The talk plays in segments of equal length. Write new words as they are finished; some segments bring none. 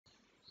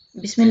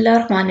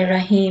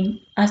बिस्मिल्लाहिर्रहमानिर्रहीम।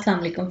 अस्सलाम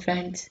वालेकुम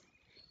फ्रेंड्स,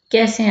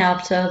 कैसे हैं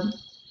आप सब।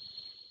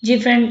 जी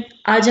फ्रेंड,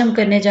 आज हम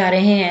करने जा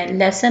रहे हैं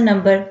लेसन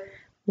नंबर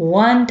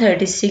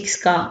 136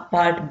 का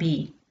पार्ट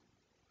बी।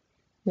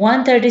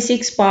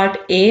 136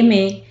 पार्ट ए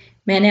में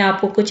मैंने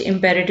आपको कुछ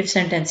इम्पेरेटिव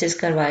सेंटेंसेस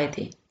करवाए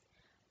थे।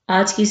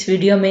 आज की इस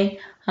वीडियो में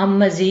हम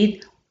मज़ीद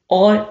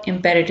और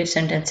इम्पेरेटिव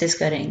सेंटेंसेस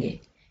करेंगे,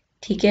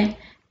 ठीक है,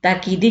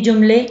 ताकीदी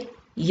जुमले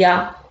या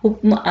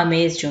हुक्म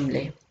अमेज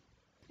जुमले।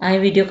 आए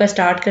वीडियो का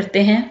स्टार्ट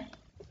करते हैं।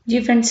 जी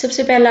फ्रेंड्स,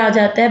 सबसे पहला आ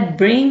जाता है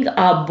bring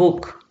a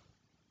book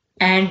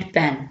and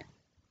pen.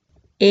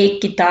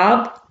 एक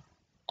किताब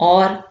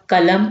और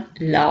कलम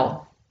लाओ।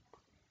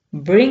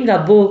 Bring a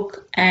book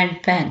and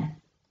pen.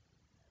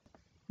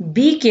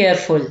 Be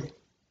careful,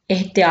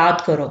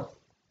 एहतियात करो।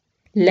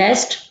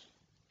 लेस्ट,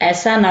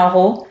 ऐसा ना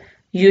हो,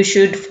 यू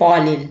शुड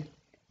फॉल इल,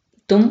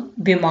 तुम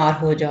बीमार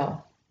हो जाओ।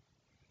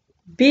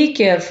 Be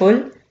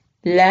careful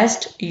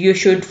लेस्ट you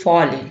should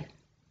fall ill.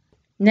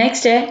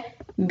 Next है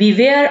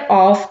बीवेयर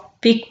ऑफ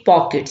पिक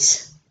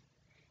पॉकेट्स।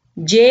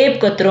 जेब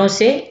कतरों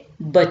से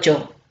बचो।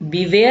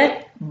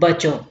 बीवेयर,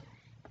 बचो।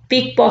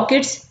 पिक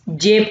पॉकेट्स,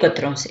 जेब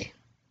कतरों से,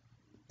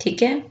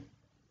 ठीक है।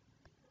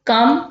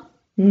 कम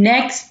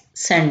नेक्स्ट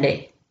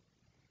संडे,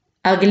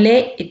 अगले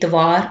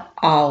इतवार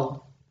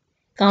आओ।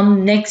 कम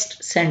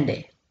next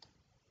Sunday.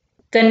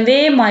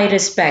 Convey my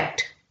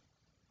respect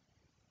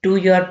to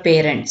your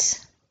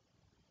parents.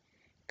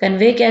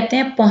 Convey कहते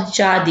हैं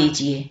पहुंचा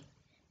दीजिए।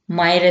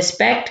 माई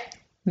रिस्पेक्ट,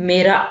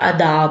 मेरा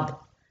अदाब।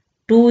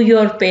 टू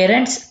योर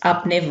पेरेंट्स,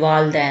 अपने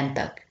वालदैन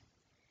तक।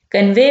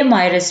 Convey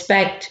my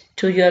respect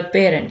to your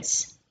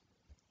parents.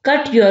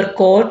 Cut your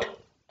coat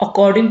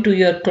according to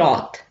your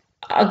cloth.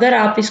 अगर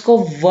आप इसको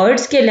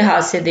वर्ड्स के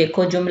लिहाज से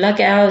देखो, जुमला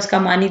क्या है उसका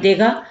मानी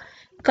देगा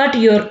कट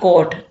योर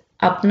कोट,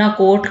 अपना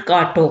कोट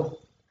काटो।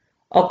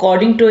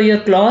 अकॉर्डिंग टू योर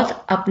क्लॉथ,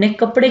 अपने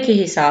कपड़े के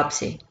हिसाब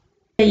से।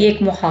 ये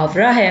एक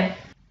मुहावरा है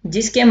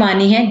जिसके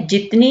मानी है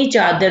जितनी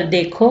चादर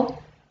देखो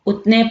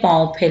उतने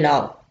पांव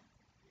फैलाओ।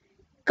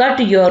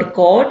 Cut your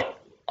coat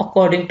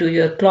according to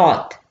your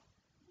cloth,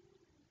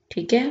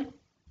 ठीक है।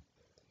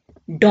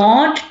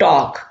 डोंट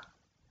टॉक,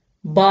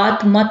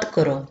 बात मत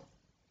करो।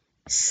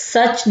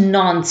 सच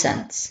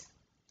नॉनसेंस,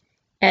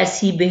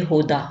 ऐसी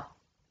बेहुदा।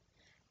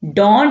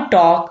 डोंट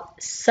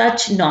टॉक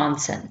सच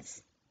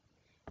नॉनसेंस,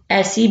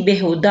 ऐसी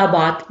बेहुदा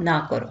बात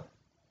ना करो।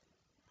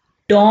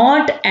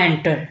 डोंट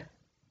एंटर,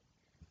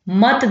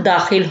 मत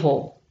दाखिल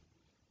हो।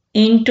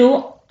 Into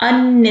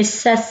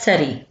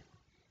unnecessary,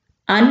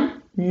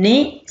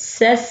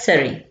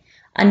 unnecessary.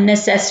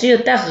 अननेसेसरी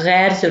होता है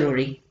गैर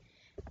जरूरी,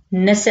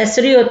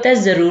 नेसेसरी होता है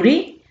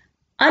जरूरी,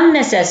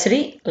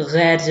 अननेसेसरी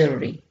गैर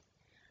जरूरी।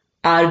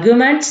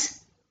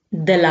 आर्ग्यूमेंट्स,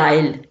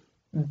 दलाइल,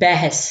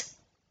 बहस,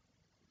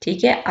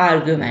 ठीक है।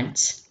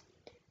 Arguments.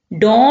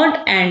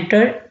 Don't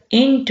enter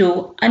into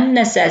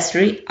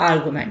unnecessary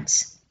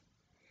arguments,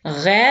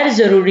 गैर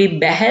जरूरी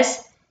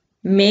बहस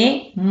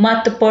में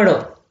मत पड़ो।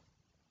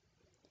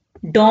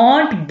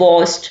 Don't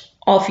boast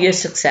of your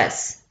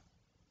success.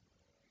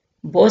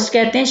 Boast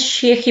कहते हैं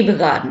शेखी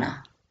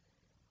बिगाड़ना,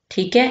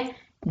 ठीक है।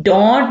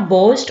 Don't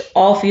boast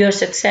of your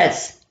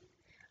success,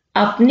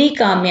 अपनी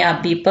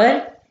कामयाबी पर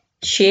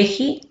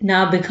शेखी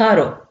ना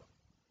बिगाड़ो।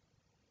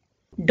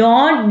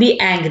 डोंट बी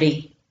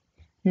एंग्री,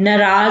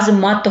 नाराज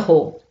मत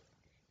हो।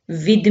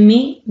 विद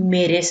मी,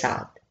 मेरे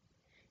साथ।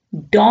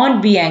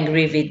 Don't be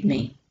angry with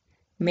me,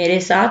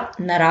 मेरे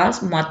साथ नाराज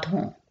मत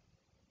हो।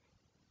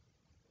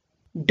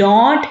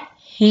 Don't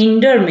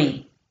hinder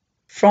me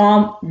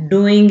from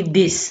doing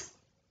this.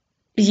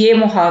 ये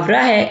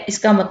मुहावरा है,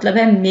 इसका मतलब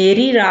है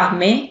मेरी राह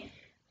में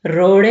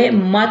रोड़े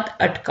मत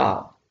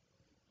अटकाओ,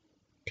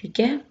 ठीक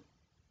है।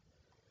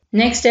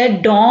 नेक्स्ट है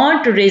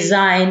don't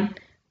resign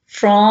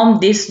from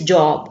this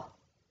job.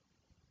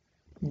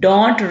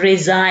 Don't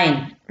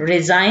resign,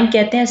 resign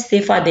कहते हैं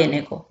इस्तीफा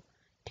देने को,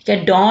 ठीक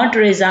है। डोंट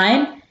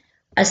रिजाइन,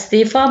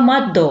 इस्तीफा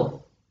मत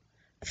दो।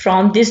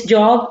 फ्रॉम दिस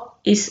जॉब,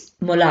 इस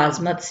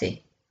मुलाजमत से।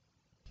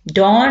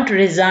 Don't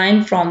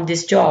resign from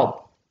this job.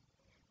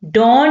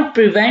 Don't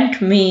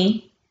prevent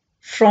me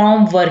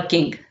from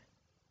working.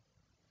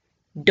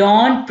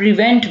 Don't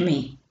prevent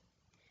मी,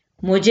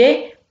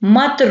 मुझे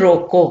मत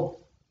रोको,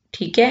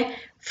 ठीक है।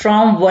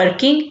 फ्रॉम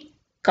वर्किंग,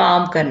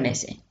 काम करने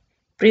से।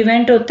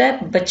 प्रिवेंट होता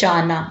है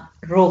बचाना,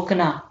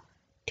 रोकना,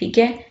 ठीक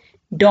है।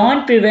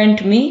 Don't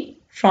prevent me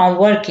from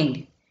working,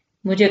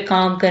 मुझे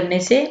काम करने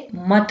से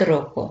मत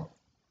रोको।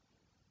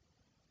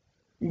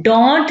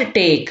 डोंट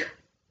टेक,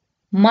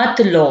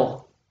 मत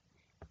लो।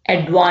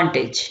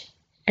 एडवांटेज,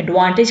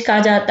 एडवांटेज कहा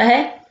जाता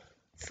है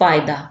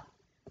फायदा।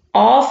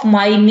 ऑफ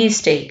माई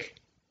मिस्टेक,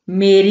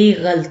 मेरी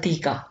गलती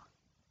का,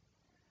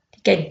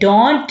 ठीक है।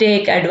 Don't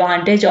take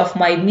advantage of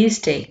my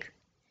mistake,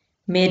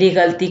 मेरी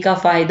गलती का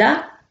फायदा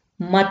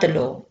मत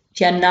लो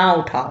या ना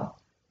उठाओ।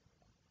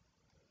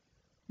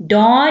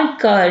 Don't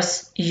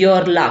curse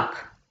your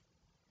luck.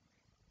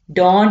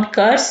 Don't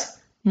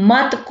कर्स,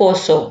 मत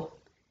कोसो।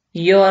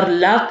 योर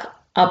लक,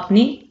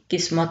 अपनी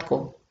किस्मत को,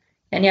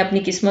 यानी अपनी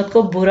किस्मत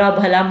को बुरा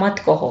भला मत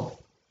कहो।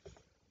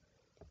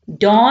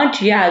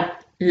 Don't Yelp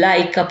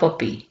like a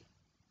puppy.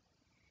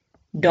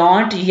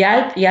 Don't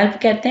यल्प, यल्प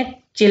कहते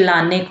हैं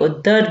चिल्लाने को,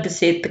 दर्द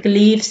से,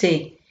 तकलीफ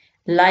से।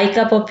 लाइक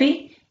अ पपी,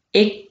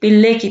 एक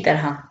पिल्ले की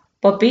तरह।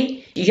 पपी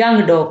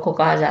यंग डॉग को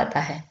कहा जाता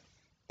है,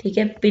 ठीक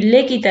है।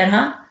 पिल्ले की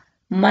तरह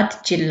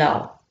मत चिल्लाओ।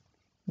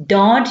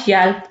 Don't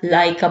यल्प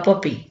like a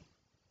puppy.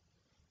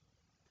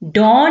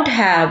 Don't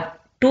have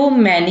to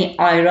many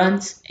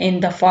irons in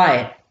the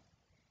fire.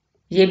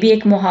 ये भी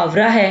एक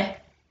मुहावरा है।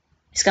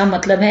 इसका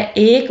मतलब है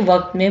एक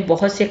वक्त में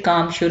बहुत से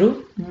काम शुरू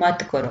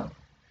मत करो।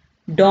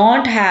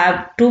 Don't have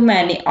too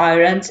many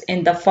irons in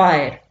the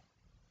fire.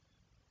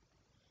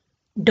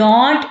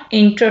 Don't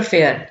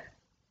interfere.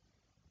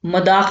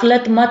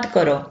 मुदाखलत मत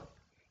करो।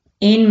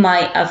 In my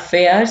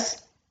affairs,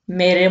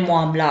 मेरे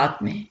मामलात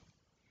में।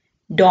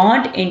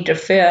 Don't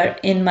interfere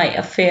in my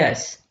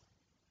affairs.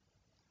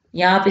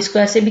 या आप इसको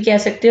ऐसे भी कह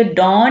सकते हो,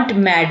 Don't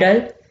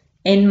meddle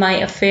in my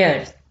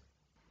affairs.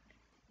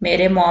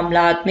 मेरे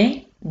मामलात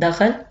में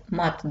दखल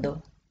मत दो।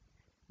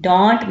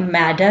 Don't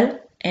meddle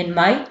in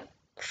my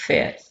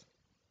affairs.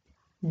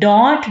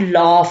 Don't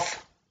laugh,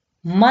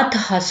 मत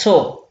हंसो।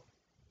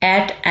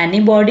 एट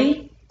एनीबॉडी,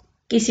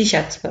 किसी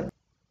शख्स पर,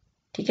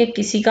 ठीक है,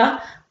 किसी का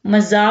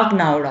मजाक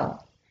ना उड़ाओ।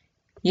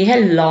 यह है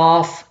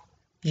laugh,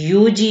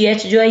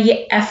 UGH जो है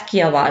ये F की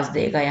आवाज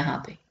देगा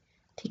यहाँ पे,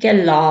 ठीक है।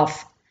 laugh,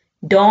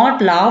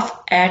 don't laugh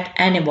eight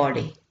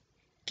anybody,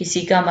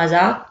 किसी का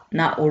मजाक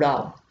ना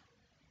उड़ाओ।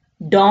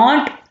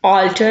 Don't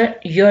alter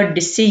your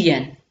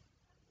decision.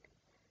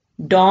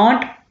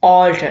 Don't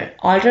alter,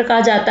 alter कहा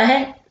जाता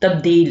है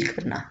तब्दील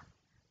करना,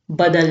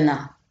 बदलना,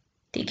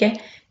 ठीक है।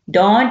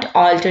 डोंट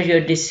ऑल्टर योर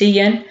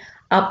डिसीजन,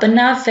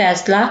 अपना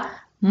फैसला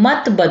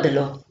मत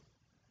बदलो,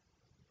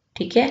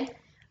 ठीक है।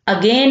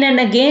 अगेन एंड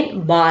अगेन,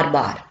 बार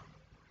बार,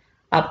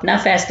 अपना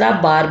फैसला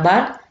बार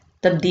बार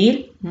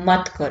तब्दील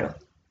मत करो।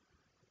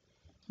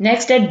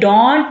 नेक्स्ट है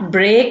डोंट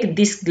ब्रेक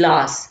दिस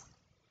ग्लास,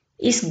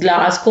 इस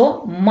ग्लास को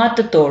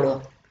मत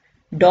तोड़ो।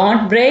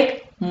 डोंट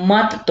ब्रेक,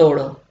 मत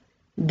तोड़ो,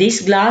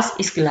 दिस ग्लास,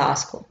 इस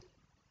ग्लास को।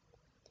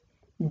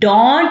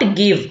 Don't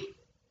give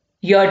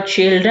your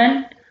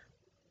children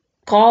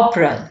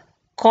corporal,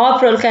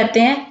 corporal कहते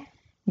हैं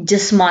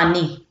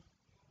जिस्मानी,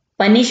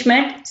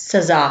 पनिशमेंट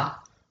सजा,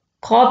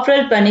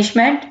 कॉर्पोरल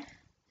पनिशमेंट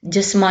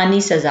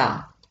जिस्मानी सजा।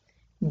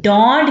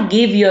 डोंट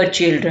गिव योर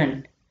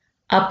चिल्ड्रन,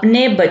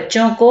 अपने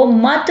बच्चों को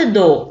मत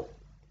दो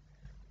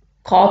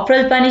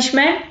कॉर्पोरल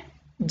पनिशमेंट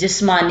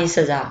जिस्मानी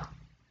सजा।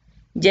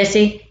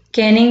 जैसे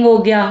कैनिंग हो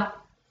गया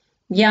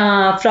या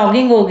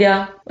फ्रॉगिंग हो गया,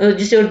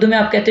 जिसे उर्दू में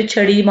आप कहते हो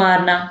छड़ी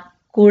मारना,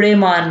 कूड़े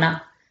मारना,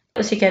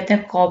 उसे कहते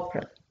हैं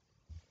corporal,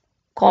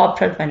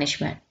 corporal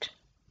punishment.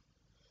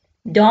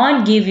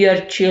 Don't give your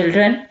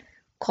children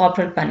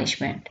corporal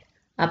punishment.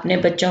 अपने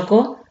बच्चों को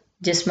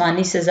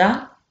जिस्मानी सजा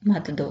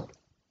मत दो।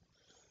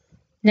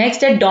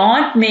 नेक्स्ट है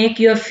don't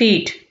make your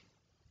feet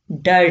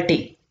dirty,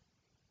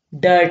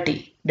 dirty,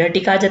 dirty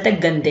कहा जाता है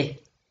गंदे,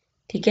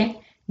 ठीक है।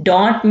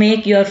 डोंट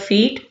मेक योर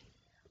फीट,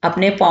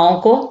 अपने पाँव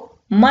को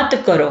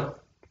मत करो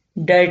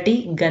डर्टी,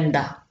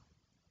 गंदा,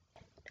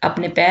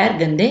 अपने पैर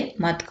गंदे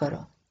मत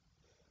करो।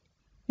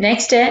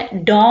 नेक्स्ट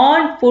है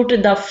don't put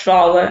the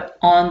flower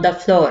on the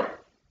floor,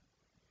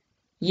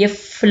 ये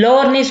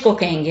फ्लोर नहीं इसको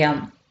कहेंगे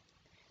हम,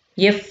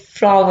 ये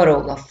फ्लावर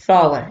होगा,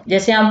 फ्लावर।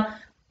 जैसे हम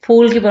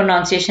फूल की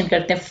प्रोनाउंसिएशन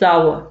करते हैं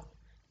फ्लावर,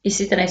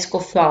 इसी तरह इसको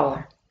फ्लावर।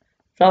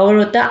 फ्लावर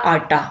होता है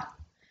आटा,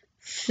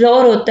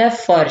 फ्लोर होता है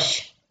फर्श,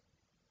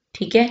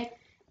 ठीक है।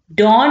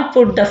 Don't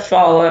put the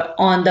flower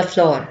on the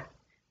floor,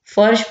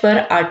 फर्श पर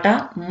आटा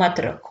मत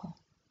रखो।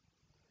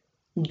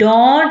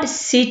 डोंट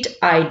सिट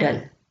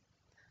आइडल,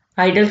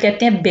 आइडल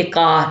कहते हैं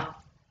बेकार,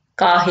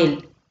 काहिल,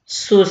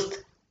 सुस्त,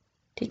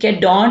 ठीक है।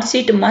 डोंट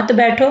सिट, मत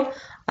बैठो,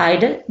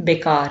 आइडल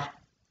बेकार।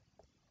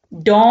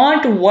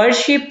 डोंट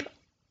वर्शिप,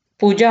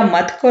 पूजा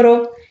मत करो,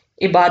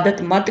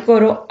 इबादत मत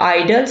करो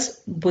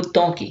आइडल्स,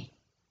 बुतों की।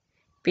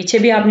 पीछे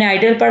भी आपने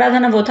आइडल पढ़ा था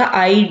ना, वो था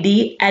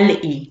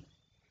IDLE,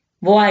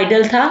 वो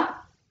आइडल था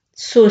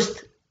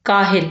सुस्त,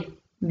 काहिल,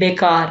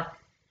 बेकार।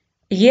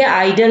 ये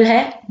आइडल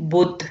है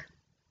बुत,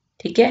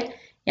 ठीक है,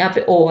 यहाँ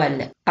पे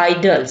OL है,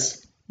 आइडल्स,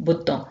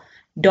 बुतों।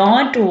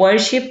 डोंट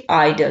वर्शिप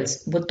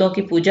आइडल्स, बुतों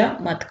की पूजा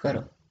मत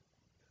करो।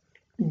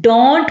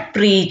 डोंट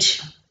प्रीच,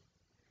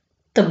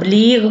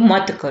 तबलीग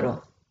मत करो,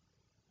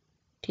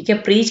 ठीक है।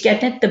 प्रीच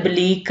कहते हैं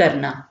तबलीग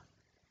करना।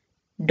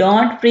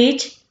 डोंट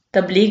प्रीच,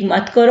 तबलीग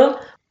मत करो।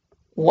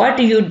 व्हाट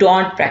यू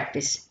डोंट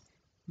प्रैक्टिस,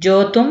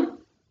 जो तुम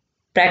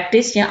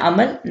प्रैक्टिस या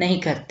अमल नहीं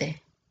करते।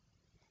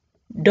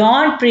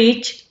 Don't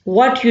preach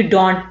what you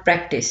don't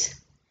practice,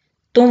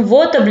 तुम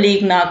वो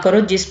तबलीग ना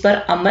करो जिस पर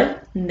अमल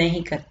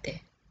नहीं करते।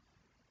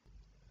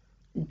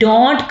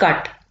 डोंट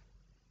कट,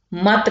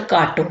 मत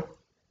काटो,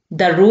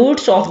 the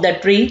roots of the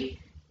tree,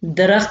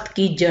 दरख्त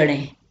की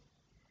जड़ें।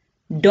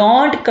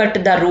 Don't cut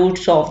the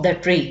roots of the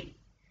tree,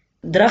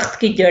 दरख्त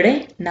की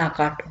जड़ें ना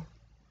काटो।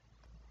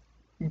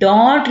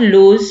 डोंट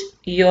लूज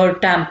योर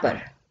टेम्पर,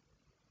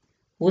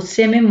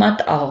 गुस्से में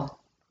मत आओ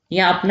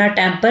या अपना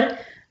टेम्पर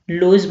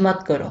लूज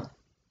मत करो।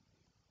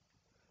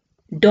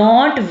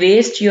 Don't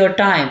waste your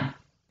time,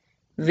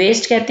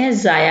 waste कहते हैं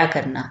जाया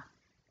करना।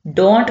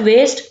 डोंट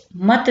वेस्ट,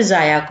 मत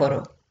जाया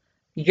करो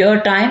योर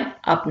टाइम,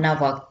 अपना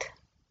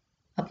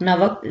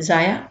वक्त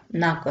ज़ाया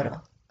ना करो।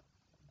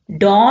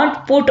 Don't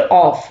put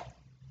off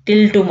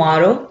till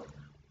tomorrow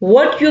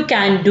what you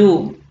can do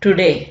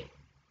today.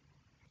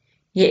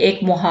 ये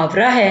एक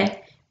मुहावरा है,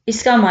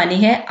 इसका मानी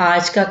है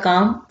आज का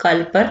काम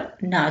कल पर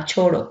ना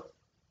छोड़ो।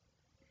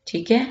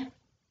 ठीक है,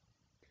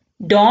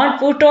 डोंट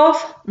पुट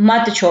ऑफ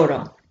मत छोड़ो,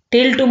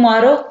 टिल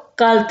टुमारो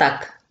कल तक,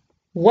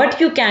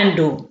 व्हाट यू कैन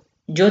डू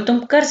जो तुम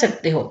कर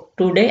सकते हो,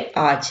 टुडे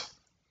आज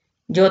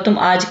जो तुम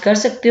आज कर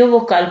सकते हो वो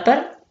कल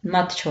पर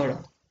मत छोड़ो।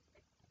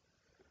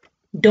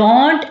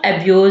 Don't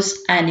abuse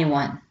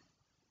anyone.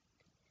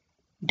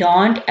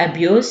 Don't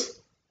abuse,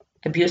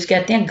 abuse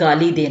कहते हैं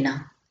गाली देना,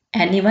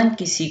 एनीवन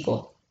किसी को।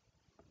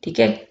 ठीक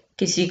है,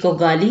 किसी को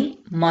गाली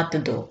मत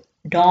दो।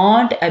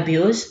 Don't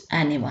abuse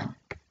anyone.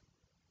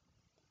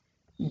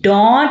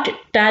 Don't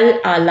tell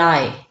a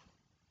lie.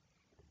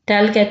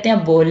 Tell कहते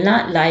हैं बोलना,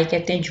 लाई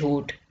कहते हैं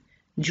झूठ।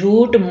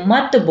 झूठ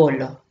मत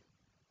बोलो।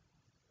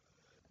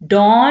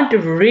 Don't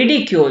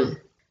ridicule.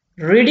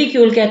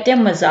 रिडिक्यूल कहते हैं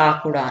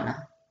मजाक उड़ाना।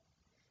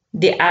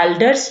 द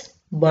एल्डर्स,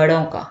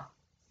 बड़ों का।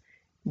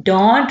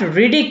 डोंट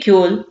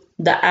रिडिक्यूल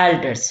द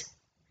एल्डर्स,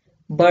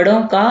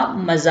 बड़ों का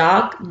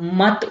मजाक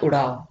मत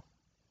उड़ाओ।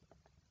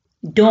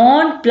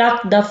 Don't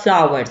plug the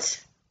flowers.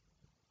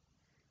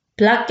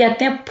 Plug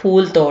कहते हैं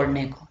फूल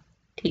तोड़ने को।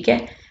 ठीक है,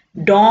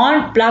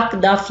 डोंट प्लक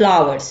द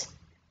फ्लावर्स,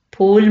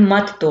 फूल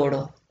मत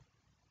तोड़ो।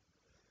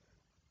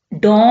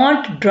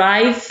 Don't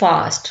drive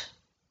fast.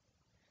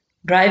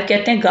 ड्राइव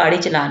कहते हैं गाड़ी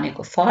चलाने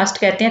को, फास्ट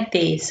कहते हैं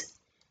तेज।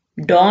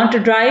 डोंट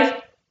ड्राइव,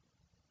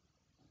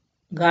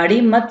 गाड़ी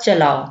मत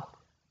चलाओ,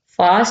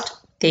 फास्ट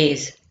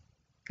तेज,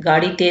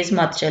 गाड़ी तेज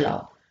मत चलाओ।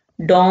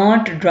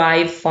 Don't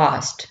drive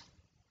fast.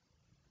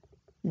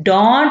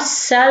 Don't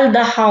sell the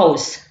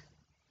house.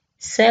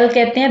 Cell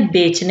कहते हैं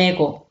बेचने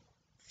को,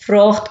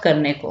 फरोख्त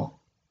करने को।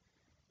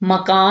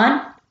 मकान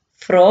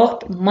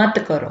फरोख्त मत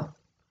करो।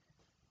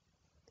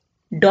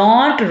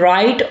 Don't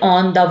write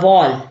on the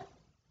wall.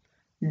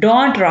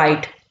 Don't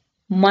write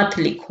मत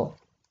लिखो,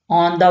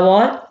 ऑन द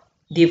वॉल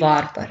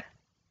दीवार पर।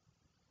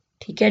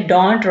 ठीक है,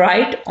 don't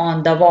write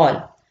on the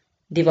wall,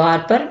 दीवार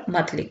पर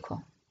मत लिखो।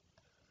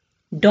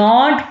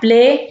 डोंट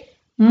प्ले,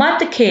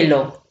 मत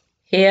खेलो,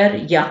 हेयर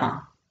यहाँ,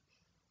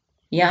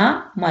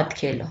 यहाँ मत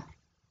खेलो।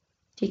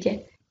 ठीक है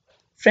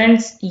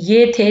फ्रेंड्स,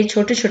 ये थे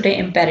छोटे छोटे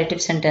इंपेरेटिव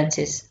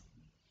सेंटेंसेस।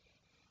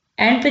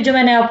 एंड पे जो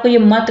मैंने आपको ये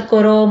मत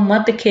करो,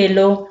 मत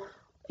खेलो,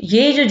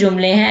 ये जो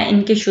जुमले हैं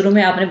इनके शुरू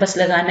में आपने बस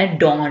लगाना है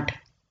डोंट,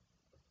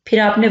 फिर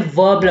आपने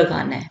वर्ब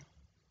लगाना है।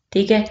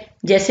 ठीक है,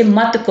 जैसे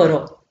मत करो,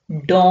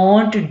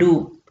 डोंट डू।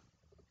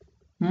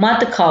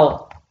 मत खाओ,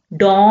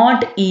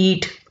 डोंट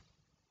ईट।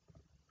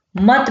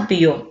 मत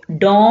पियो,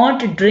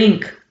 डोंट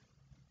ड्रिंक।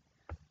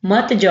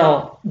 मत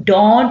जाओ,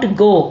 डोंट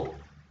गो।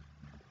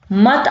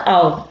 मत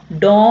आओ,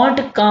 डोंट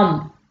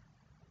कम।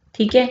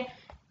 ठीक है,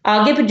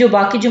 आगे फिर जो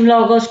बाकी जुमला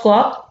होगा उसको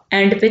आप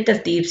एंड पे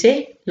तरतीब से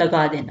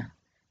लगा देना।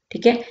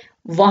 ठीक है,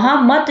 वहां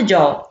मत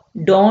जाओ,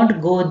 डोंट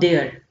गो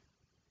देयर।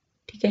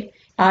 ठीक है,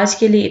 आज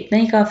के लिए इतना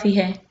ही काफी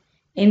है।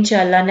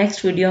 इंशाल्लाह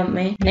नेक्स्ट वीडियो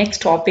में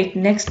नेक्स्ट टॉपिक,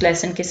 नेक्स्ट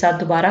लेसन के साथ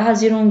दोबारा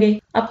हाजिर होंगे।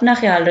 अपना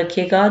ख्याल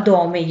रखिएगा,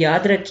 दुआओं में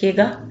याद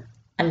रखिएगा।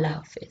 अल्लाह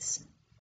हाफिज।